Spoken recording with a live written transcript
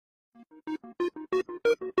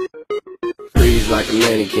Freeze like a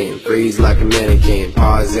mannequin, freeze like a mannequin.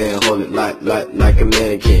 Pause and hold it like a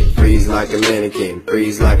mannequin. Freeze like a mannequin,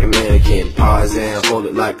 freeze like a mannequin. Pause and hold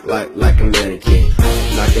it like a mannequin.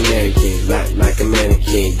 Like a mannequin, like a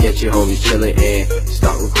mannequin. Get your homies chillin' and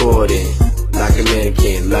start recording. Like a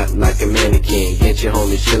mannequin, like a mannequin. Get your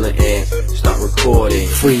homies chillin' and start recording.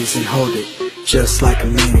 Freeze and hold it, just like a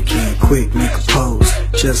mannequin. Quick, make a pose,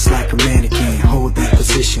 just like a mannequin. Hold that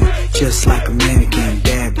position, just like a mannequin.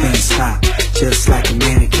 Dab, then stop, just like a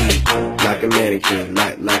mannequin. Like a mannequin,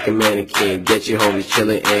 like a mannequin. Get your homies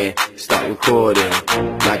chillin' and start recording.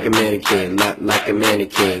 Like a mannequin, like a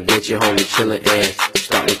mannequin. Get your homies chillin' and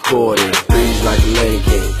start recording. Freeze like a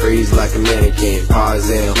mannequin, freeze like a mannequin.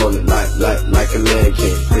 Pause and hold it like a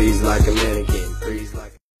mannequin. Freeze like a mannequin, freeze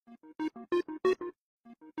like.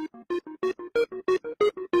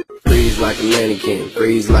 Freeze like a mannequin,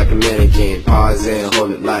 freeze like a mannequin. Pause and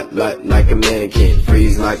hold it like a mannequin.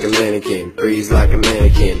 Freeze like a mannequin, freeze like a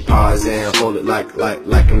mannequin. Pause and hold it like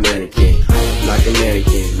a mannequin. Like a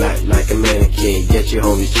mannequin, like a mannequin. Get your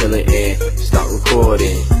homies chillin' and start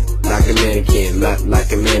recording. Like a mannequin,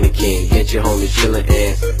 like a mannequin. Get your homies chillin'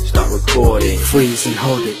 and start recording. Freeze and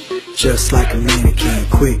hold it, just like a mannequin.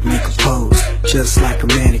 Quick, make a pose, just like a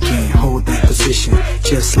mannequin. Hold that position,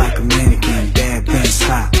 just like a mannequin. Dab, then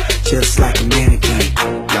stop, just like a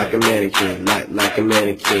mannequin. Like a mannequin, like a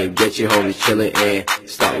mannequin. Get your homies chillin' and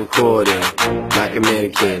start recording. Like a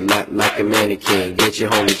mannequin, like a mannequin. Get your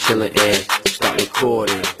homies chillin' and start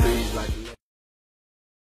recording.